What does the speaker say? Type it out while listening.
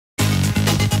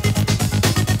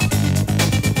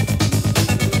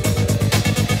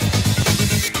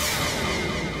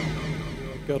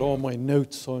my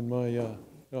notes on my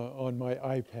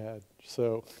iPad,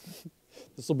 so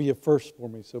this will be a first for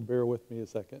me, so bear with me a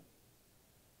second.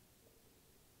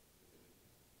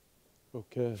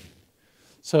 Okay,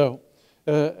 so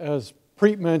as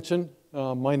Preet mentioned,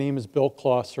 my name is Bill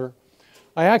Closser.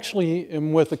 I actually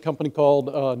am with a company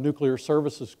called Nuclear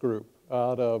Services Group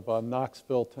out of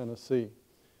Knoxville, Tennessee.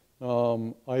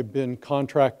 I've been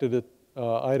contracted at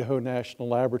Idaho National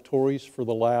Laboratories for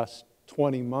the last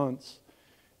 20 months,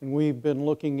 and we've been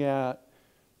looking at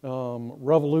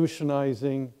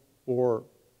revolutionizing, or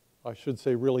I should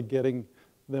say really getting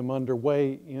them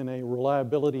underway in a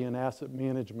reliability and asset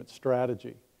management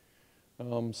strategy.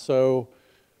 So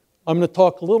I'm going to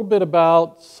talk a little bit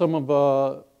about some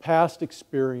of past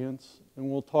experience, and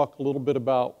we'll talk a little bit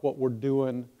about what we're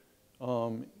doing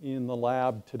in the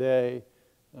lab today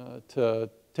to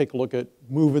take a look at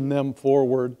moving them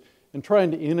forward and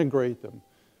trying to integrate them.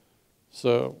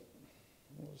 So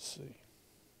let's see.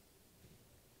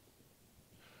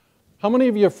 How many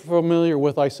of you are familiar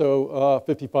with ISO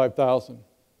 55000?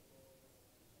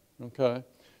 Okay,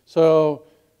 so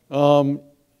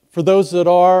for those that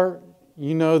are,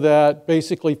 you know that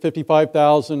basically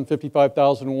 55000,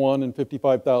 55001, and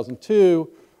 55002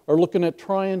 are looking at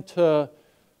trying to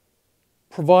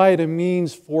provide a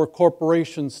means for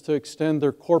corporations to extend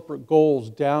their corporate goals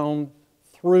down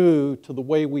through to the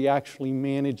way we actually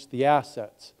manage the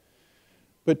assets.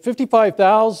 But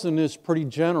 55,000 is pretty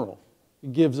general.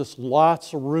 It gives us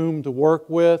lots of room to work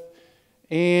with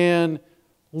and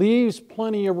leaves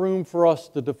plenty of room for us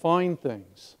to define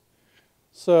things.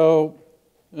 So,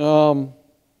 you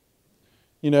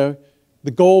know,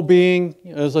 the goal being,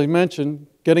 as I mentioned,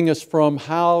 getting us from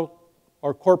how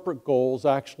our corporate goals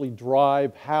actually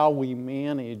drive how we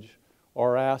manage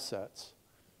our assets.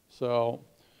 So,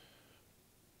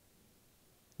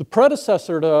 the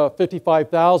predecessor to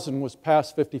 55,000 was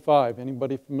PAS 55.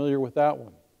 Anybody familiar with that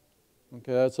one?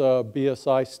 Okay, that's a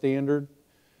BSI standard.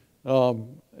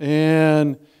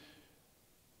 And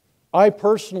I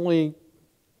personally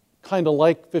kind of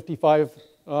like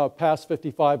PAS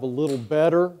 55 a little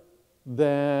better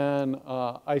than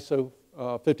ISO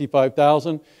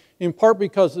 55,000, in part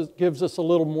because it gives us a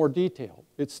little more detail.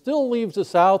 It still leaves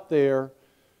us out there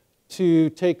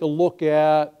to take a look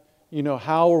at, you know,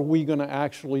 how are we going to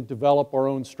actually develop our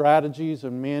own strategies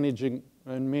and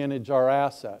manage our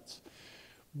assets.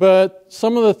 But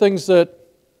some of the things that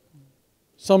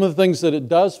it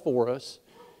does for us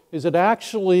is it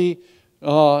actually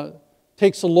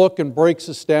takes a look and breaks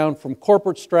us down from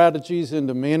corporate strategies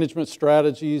into management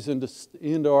strategies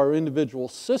into our individual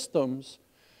systems,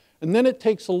 and then it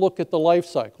takes a look at the life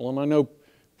cycle. And I know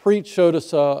Preet showed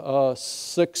us a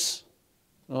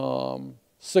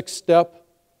six-step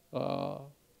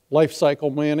life cycle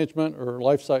management or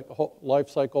life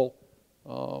cycle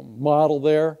model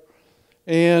there.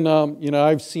 And you know,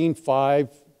 I've seen five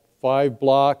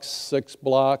blocks, 6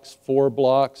 blocks, 4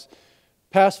 blocks.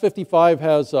 PAS 55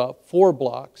 has 4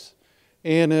 blocks.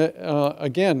 And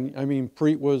again, I mean,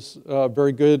 Preet was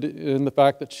very good in the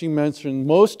fact that she mentioned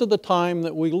most of the time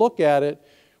that we look at it,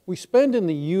 we spend in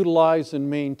the utilize and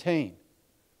maintain.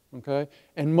 Okay?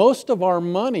 And most of our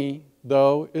money,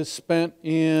 though, is spent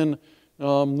in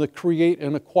the create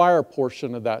and acquire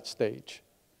portion of that stage.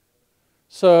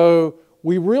 So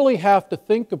we really have to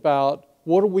think about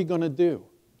what are we going to do.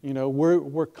 You know,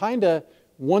 we're kind of,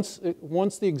 once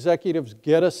the executives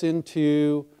get us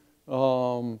into,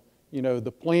 you know,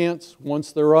 the plants,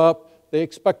 once they're up, they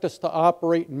expect us to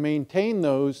operate and maintain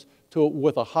those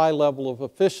with a high level of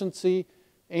efficiency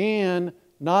and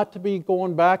not to be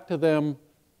going back to them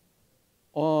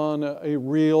on a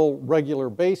real regular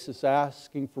basis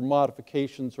asking for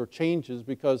modifications or changes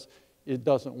because it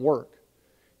doesn't work.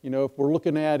 You know, if we're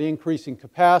looking at increasing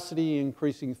capacity,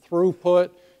 increasing throughput,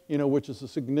 you know, which is a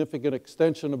significant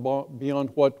extension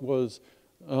beyond what was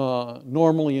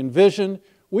normally envisioned,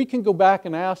 we can go back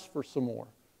and ask for some more.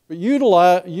 But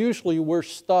usually we're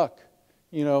stuck,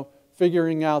 you know,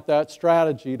 figuring out that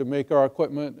strategy to make our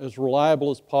equipment as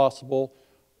reliable as possible,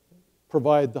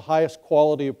 provide the highest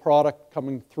quality of product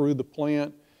coming through the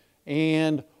plant,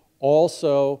 and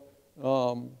also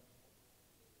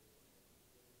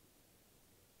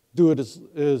do it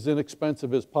as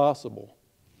inexpensive as possible.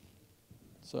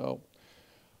 So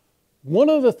one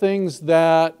of the things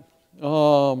that,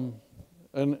 and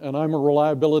I'm a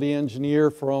reliability engineer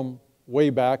from way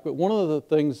back, but one of the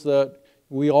things that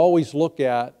we always look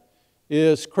at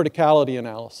is criticality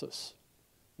analysis.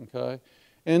 Okay?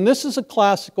 And this is a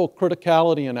classical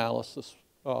criticality analysis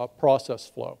process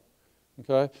flow.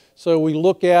 Okay? So we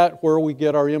look at where we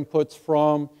get our inputs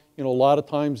from you know, a lot of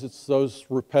times it's those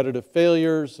repetitive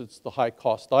failures, it's the high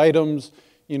cost items,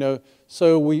 you know.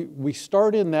 So we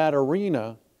start in that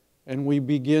arena and we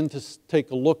begin to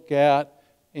take a look at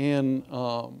and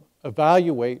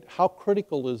evaluate how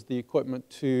critical is the equipment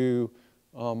to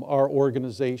our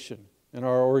organization and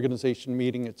our organization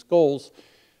meeting its goals.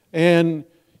 And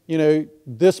you know,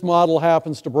 this model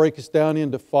happens to break us down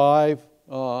into five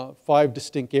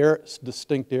distinct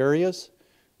areas,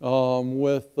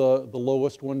 with the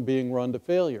lowest one being run to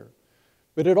failure.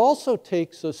 But it also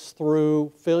takes us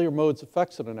through failure modes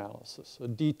effects and analysis, a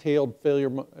detailed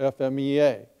failure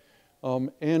FMEA.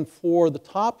 And for the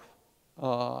top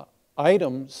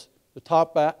items, the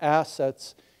top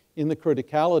assets in the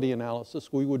criticality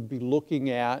analysis, we would be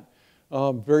looking at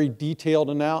very detailed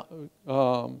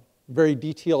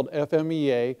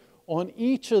FMEA on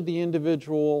each of the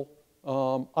individual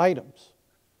items.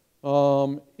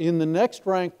 In the next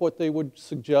rank, what they would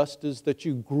suggest is that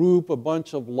you group a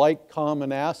bunch of like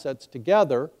common assets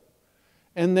together,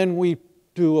 and then we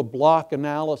do a block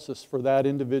analysis for that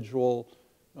individual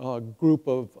group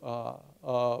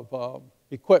of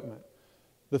equipment.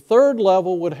 The third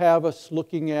level would have us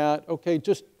looking at, okay,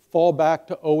 just fall back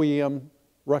to OEM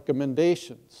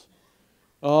recommendations.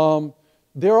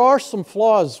 There are some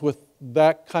flaws with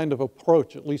that kind of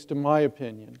approach, at least in my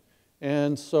opinion.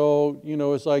 And so, you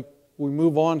know, as we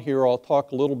move on here, I'll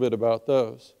talk a little bit about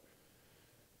those.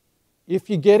 If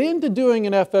you get into doing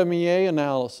an FMEA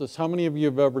analysis, how many of you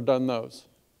have ever done those?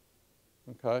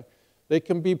 Okay. They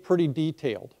can be pretty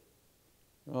detailed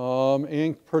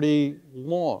and pretty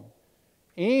long.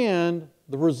 And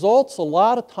the results a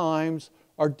lot of times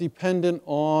are dependent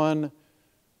on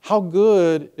how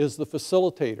good is the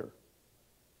facilitator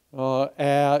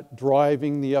at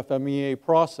driving the FMEA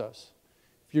process.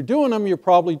 If you're doing them, you're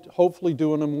probably, hopefully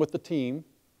doing them with a team,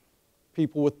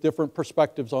 people with different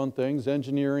perspectives on things,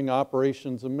 engineering,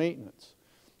 operations, and maintenance.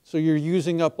 So you're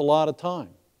using up a lot of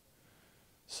time.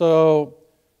 So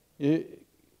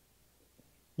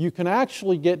you can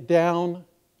actually get down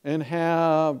and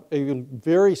have a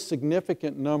very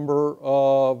significant number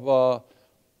of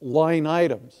line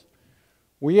items.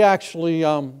 We actually,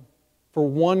 for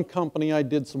one company I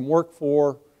did some work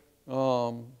for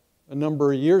a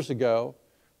number of years ago,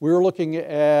 we were looking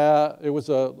at, it was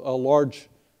a large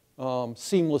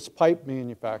seamless pipe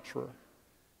manufacturer.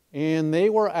 And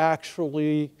they were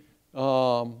actually, we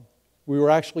were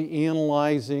actually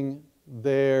analyzing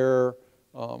their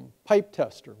pipe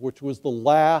tester, which was the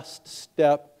last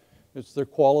step. It's their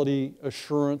quality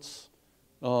assurance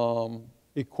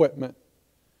equipment.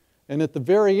 And at the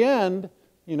very end,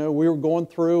 you know, we were going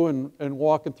through and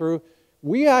walking through.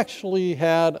 We actually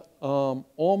had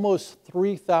almost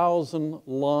 3,000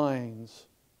 lines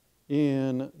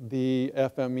in the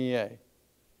FMEA.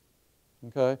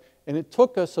 Okay? And it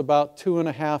took us about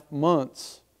 2.5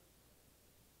 months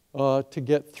to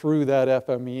get through that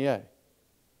FMEA.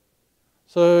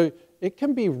 So it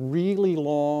can be really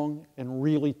long and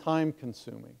really time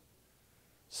consuming.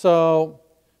 So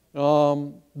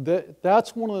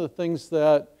that's one of the things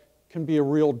that can be a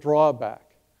real drawback.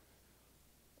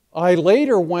 I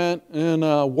later went and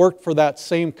worked for that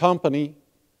same company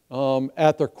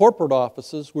at their corporate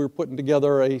offices. We were putting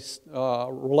together a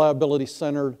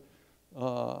reliability-centered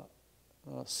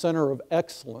center of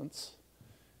excellence.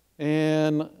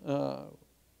 And I'm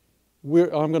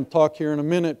going to talk here in a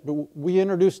minute, but we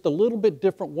introduced a little bit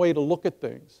different way to look at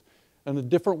things and a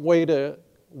different way to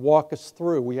walk us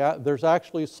through. There's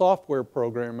actually a software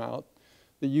program out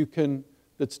that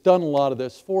that's done a lot of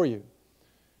this for you.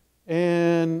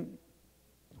 And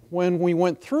when we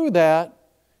went through that,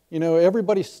 you know,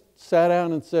 everybody sat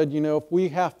down and said, you know, if we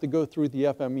have to go through the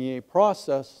FMEA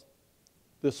process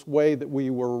this way that we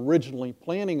were originally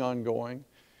planning on going,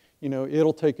 you know,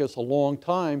 it'll take us a long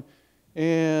time.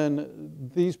 And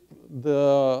the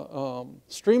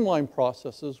streamlined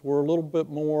processes were a little bit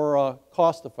more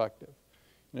cost effective.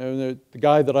 You know, the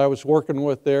guy that I was working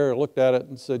with there looked at it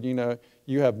and said, you know,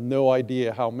 you have no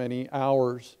idea how many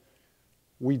hours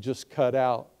we just cut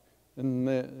out.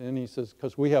 And he says,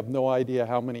 because we have no idea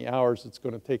how many hours it's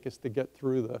going to take us to get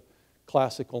through the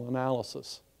classical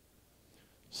analysis.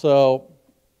 So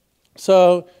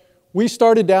we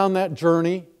started down that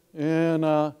journey, and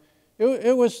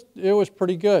it was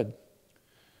pretty good.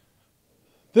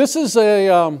 This is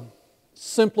a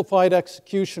simplified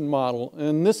execution model,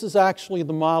 and this is actually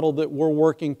the model that we're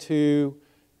working to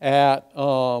at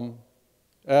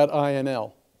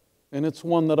INL. And it's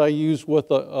one that I use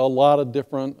with a lot of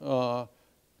different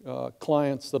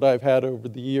clients that I've had over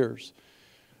the years.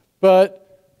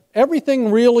 But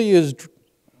everything really is,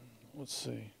 let's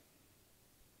see.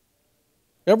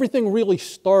 everything really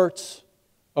starts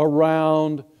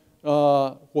around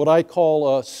what I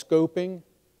call scoping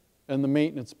and the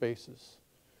maintenance basis.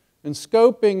 And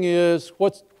scoping is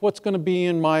what's going to be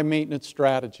in my maintenance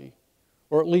strategy,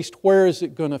 or at least where is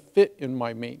it going to fit in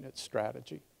my maintenance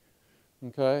strategy.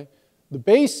 Okay? The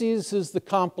basis is the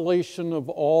compilation of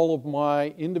all of my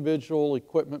individual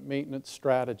equipment maintenance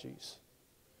strategies.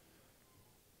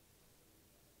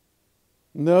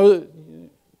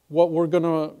 What we're going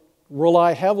to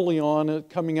rely heavily on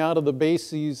coming out of the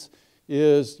bases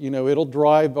is, it'll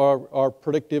drive our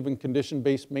predictive and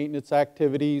condition-based maintenance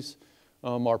activities,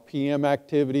 our PM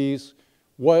activities,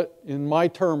 what, in my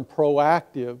term,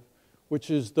 proactive, which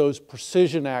is those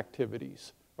precision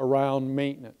activities around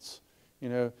maintenance.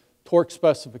 Torque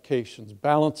specifications,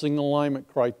 balancing alignment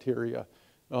criteria,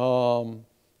 those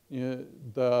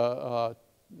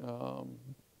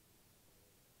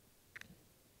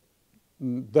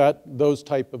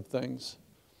type of things.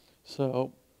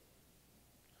 So,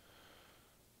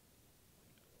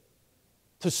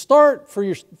 to start for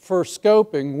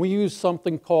scoping, we use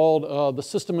something called the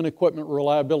System and Equipment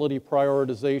Reliability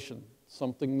Prioritization,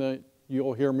 something that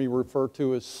you'll hear me refer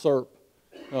to as SERP.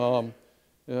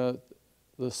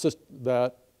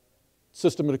 That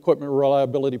System and Equipment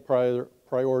Reliability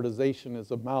Prioritization is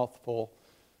a mouthful,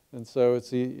 and so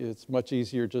it's much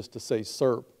easier just to say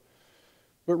SERP.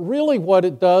 But really what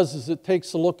it does is it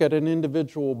takes a look at an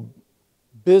individual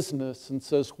business and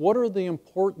says, what are the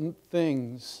important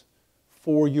things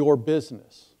for your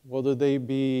business, whether they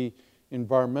be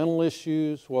environmental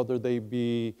issues, whether they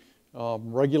be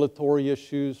regulatory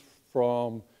issues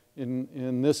from,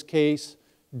 in this case,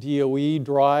 DOE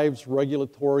drives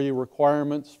regulatory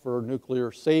requirements for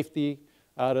nuclear safety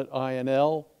out at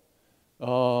INL.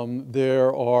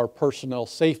 There are personnel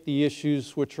safety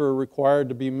issues which are required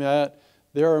to be met.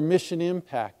 There are mission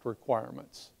impact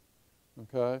requirements.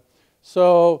 Okay?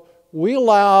 So we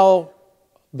allow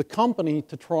the company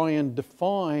to try and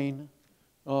define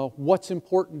what's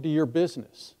important to your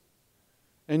business.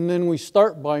 And then we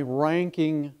start by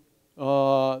ranking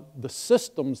the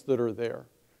systems that are there.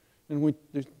 And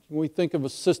we think of a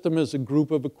system as a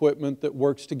group of equipment that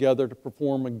works together to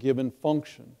perform a given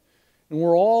function. And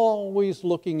we're always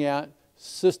looking at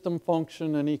system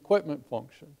function and equipment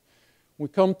function. We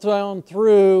come down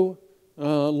through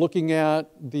looking at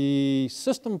the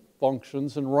system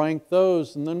functions and rank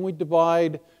those, and then we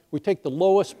take the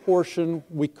lowest portion,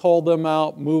 we call them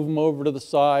out, move them over to the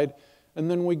side, and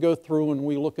then we go through and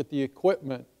we look at the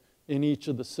equipment in each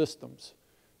of the systems,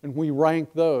 and we rank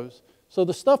those. So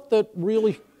the stuff that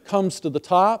really comes to the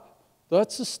top,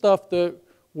 that's the stuff that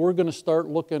we're going to start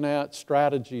looking at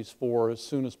strategies for as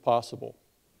soon as possible.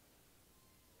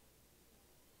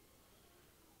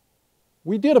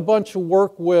 We did a bunch of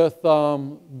work with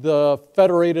the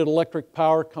Federated Electric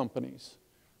Power Companies,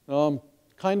 kind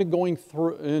of going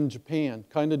through in Japan,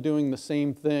 kind of doing the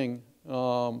same thing,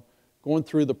 going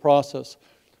through the process.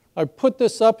 I put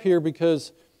this up here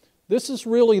because this is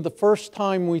really the first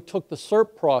time we took the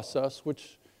SERP process,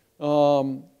 which,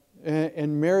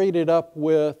 and married it up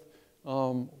with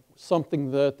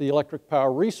something that the Electric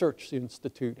Power Research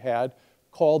Institute had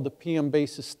called the PM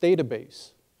Basis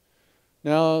Database.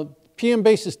 Now, PM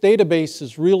Basis Database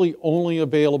is really only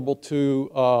available to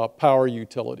power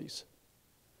utilities.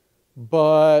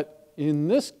 But in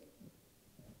this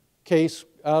case,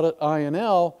 out at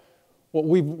INL,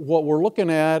 what we're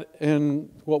looking at and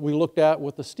what we looked at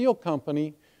with the steel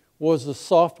company was a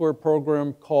software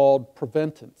program called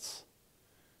Preventance.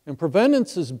 And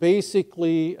Preventance is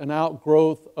basically an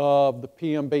outgrowth of the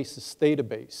PM Basis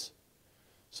database.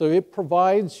 So it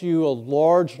provides you a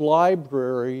large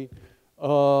library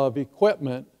of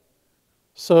equipment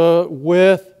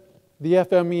with the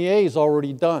FMEAs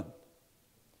already done.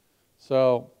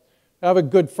 So I have a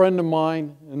good friend of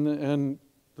mine, and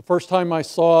the first time I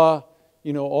saw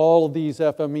all of these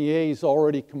FMEAs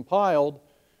already compiled,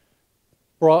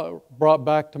 brought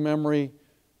back to memory,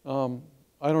 I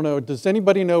don't know, does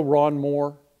anybody know Ron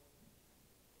Moore?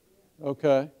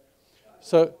 Okay.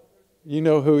 So you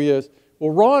know who he is. Well,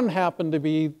 Ron happened to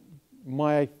be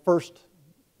my first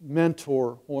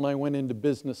mentor when I went into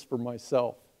business for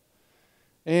myself.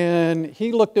 And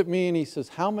he looked at me and he says,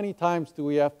 how many times do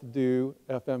we have to do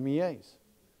FMEAs?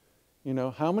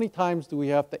 How many times do we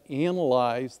have to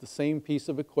analyze the same piece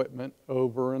of equipment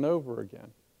over and over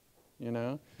again?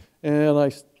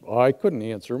 And I couldn't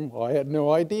answer him. I had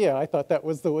no idea. I thought that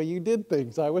was the way you did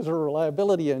things. I was a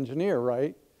reliability engineer,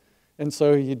 right? And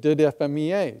so you did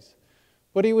FMEAs.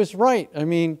 But he was right. I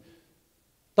mean,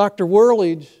 Dr.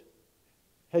 Whirlage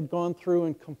had gone through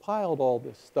and compiled all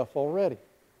this stuff already.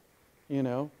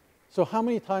 So how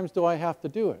many times do I have to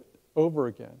do it over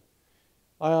again?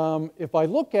 If I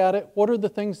look at it, what are the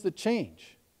things that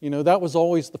change? You know, that was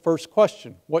always the first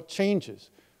question. What changes?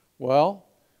 Well,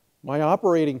 my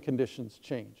operating conditions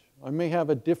change. I may have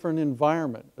a different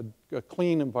environment, a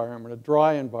clean environment, a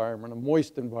dry environment, a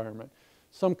moist environment,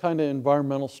 some kind of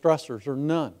environmental stressors or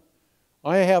none.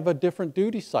 I have a different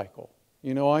duty cycle.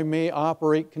 You know, I may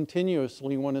operate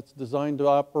continuously when it's designed to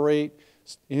operate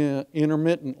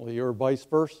intermittently or vice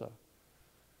versa.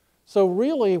 So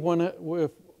really,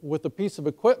 with a piece of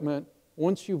equipment,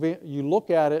 once you look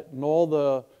at it and all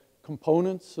the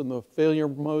components and the failure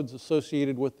modes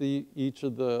associated with each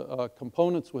of the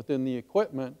components within the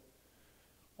equipment,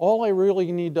 all I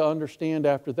really need to understand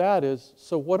after that is,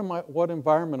 so what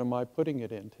environment am I putting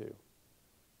it into?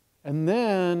 And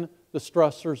then the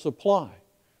stressors apply.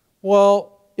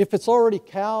 Well, if it's already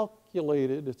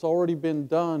calculated, it's already been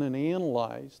done and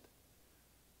analyzed,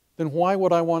 then why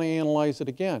would I want to analyze it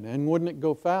again? And wouldn't it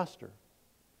go faster?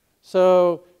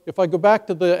 So if I go back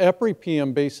to the EPRI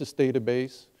PM basis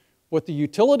database, what the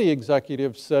utility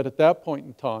executives said at that point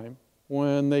in time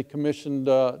when they commissioned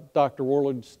Dr.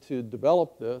 Worledge to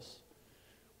develop this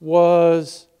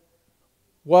was,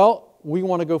 well, we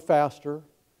want to go faster.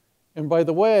 And by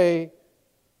the way,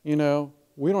 you know,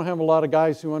 we don't have a lot of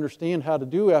guys who understand how to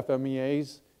do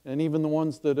FMEAs, and even the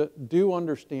ones that do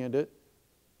understand it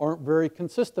aren't very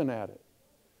consistent at it.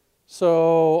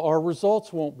 So our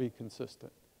results won't be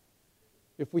consistent.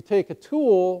 If we take a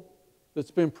tool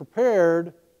that's been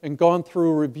prepared and gone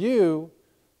through a review,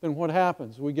 then what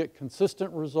happens? We get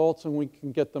consistent results and we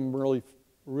can get them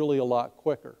really a lot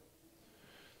quicker.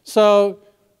 So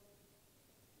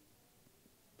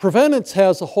Preventance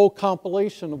has a whole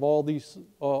compilation of all these,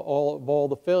 all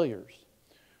the failures.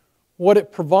 What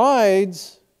it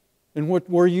provides, and what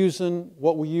we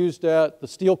used at the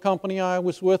steel company I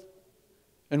was with,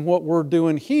 and what we're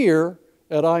doing here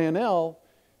at INL,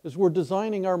 is we're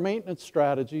designing our maintenance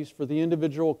strategies for the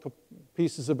individual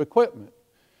pieces of equipment.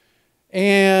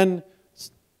 And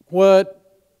what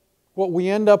we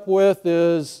end up with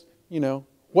is, you know,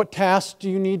 what tasks do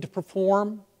you need to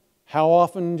perform? How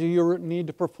often do you need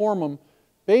to perform them?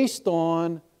 Based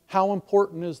on how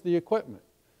important is the equipment.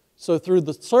 So through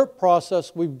the CERT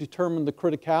process, we've determined the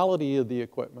criticality of the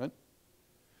equipment.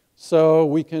 So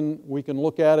we can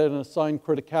look at it and assign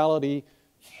criticality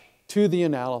to the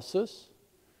analysis.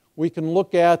 We can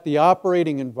look at the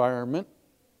operating environment.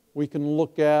 We can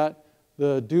look at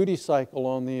the duty cycle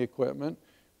on the equipment.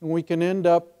 And we can end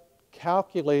up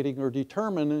calculating or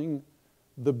determining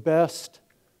the best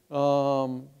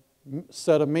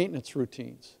set of maintenance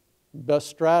routines, best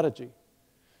strategy.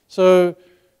 So,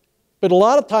 but a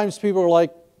lot of times people are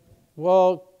like,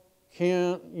 well,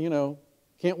 can't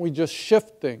we just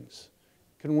shift things?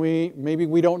 Maybe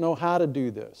we don't know how to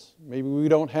do this. Maybe we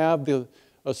don't have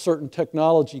a certain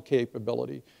technology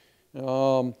capability.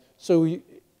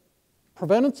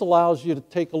 Preventance allows you to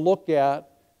take a look at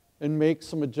and make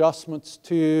some adjustments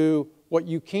to what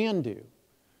you can do.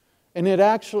 And it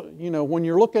actually, you know, when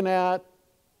you're looking at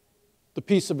the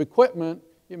piece of equipment,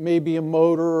 it may be a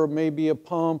motor, or maybe a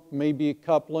pump, maybe a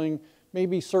coupling,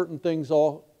 maybe certain things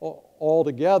all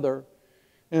together.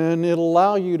 And it'll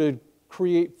allow you to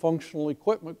create functional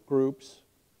equipment groups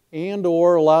and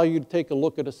or allow you to take a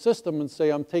look at a system and say,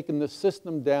 I'm taking this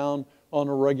system down on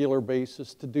a regular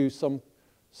basis to do some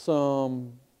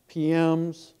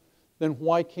PMs, then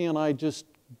why can't I just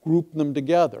group them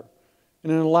together?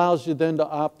 And it allows you then to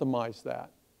optimize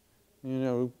that. You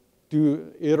know,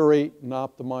 iterate and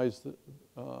optimize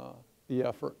the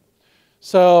effort.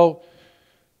 So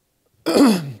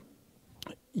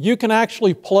you can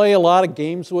actually play a lot of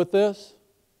games with this,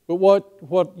 but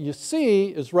what you see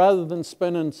is rather than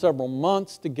spending several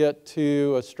months to get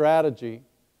to a strategy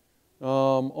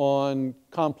on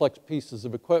complex pieces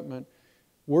of equipment,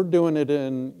 we're doing it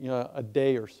in a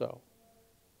day or so.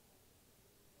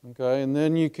 Okay, and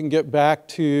then you can get back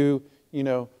to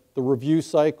the review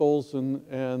cycles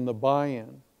and the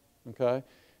buy-in. Okay,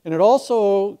 and it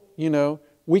also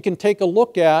we can take a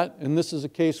look at, and this is a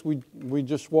case we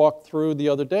just walked through the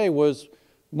other day, was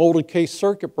molded case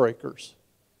circuit breakers.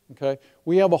 Okay,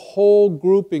 we have a whole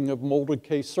grouping of molded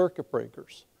case circuit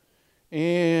breakers,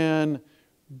 and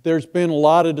there's been a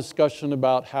lot of discussion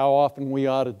about how often we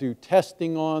ought to do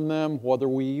testing on them, whether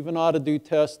we even ought to do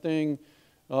testing,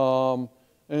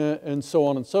 and so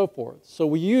on and so forth. So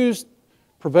we used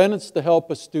Preventance to help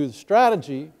us do the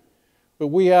strategy, but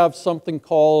we have something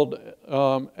called,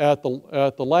 at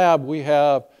the lab, we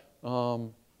have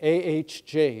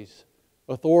AHJs,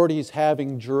 authorities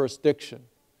having jurisdiction.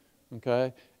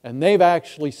 Okay? And they've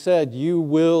actually said you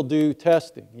will do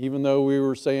testing, even though we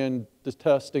were saying the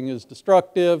testing is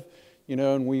destructive, you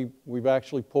know, and we've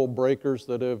actually pulled breakers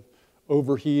that have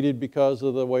overheated because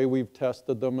of the way we've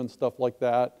tested them and stuff like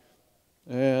that.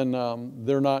 And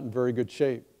they're not in very good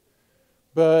shape.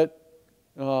 But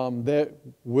that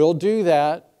we'll do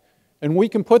that. And we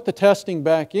can put the testing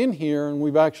back in here, and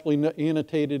we've actually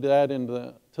annotated that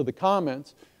into the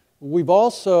comments. We've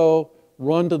also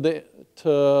run to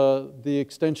the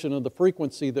extension of the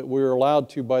frequency that we're allowed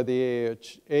to by the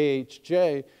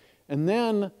AHJ. And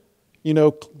then, you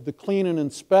know, the clean and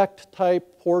inspect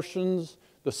type portions,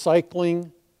 the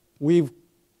cycling, we've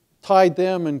tied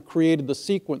them and created the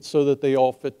sequence so that they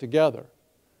all fit together.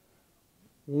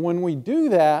 When we do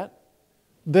that,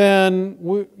 then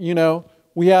we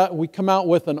come out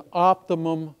with an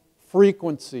optimum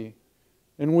frequency.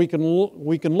 And we can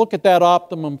look at that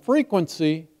optimum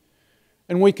frequency,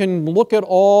 and we can look at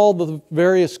all the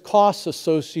various costs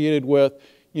associated with,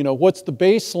 you know, what's the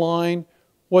baseline,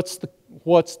 what's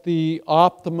the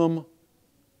optimum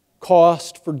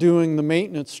cost for doing the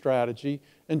maintenance strategy,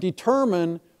 and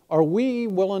determine, are we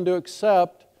willing to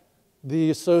accept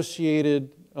the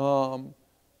associated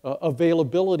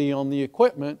availability on the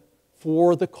equipment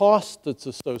for the cost that's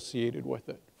associated with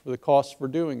it, for the cost for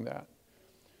doing that.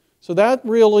 So that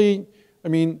really,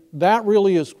 that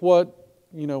really is what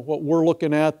we're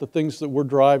looking at, the things that we're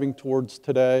driving towards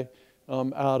today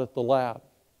out at the lab.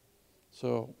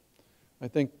 So I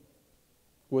think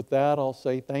with that, I'll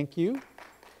say thank you.